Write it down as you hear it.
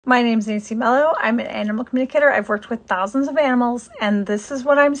My name's Nancy Mello. I'm an animal communicator. I've worked with thousands of animals, and this is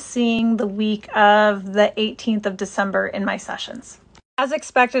what I'm seeing the week of the 18th of December in my sessions. As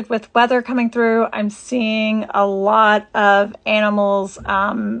expected, with weather coming through, I'm seeing a lot of animals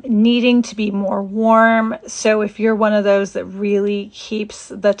needing to be more warm. So if you're one of those that really keeps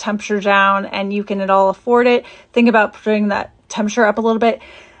the temperature down and you can at all afford it, think about putting that temperature up a little bit.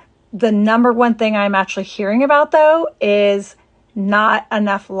 The number one thing I'm actually hearing about, though, is not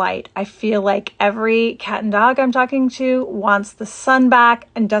enough light. I feel like every cat and dog I'm talking to wants the sun back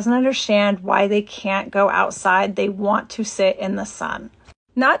and doesn't understand why they can't go outside. They want to sit in the sun.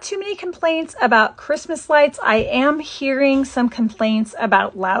 Not too many complaints about Christmas lights. I am hearing some complaints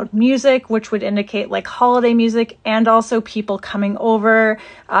about loud music, which would indicate like holiday music, and also people coming over.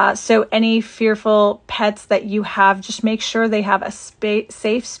 So any fearful pets that you have, just make sure they have a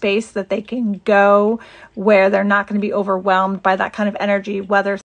safe space that they can go where they're not going to be overwhelmed by that kind of energy, whether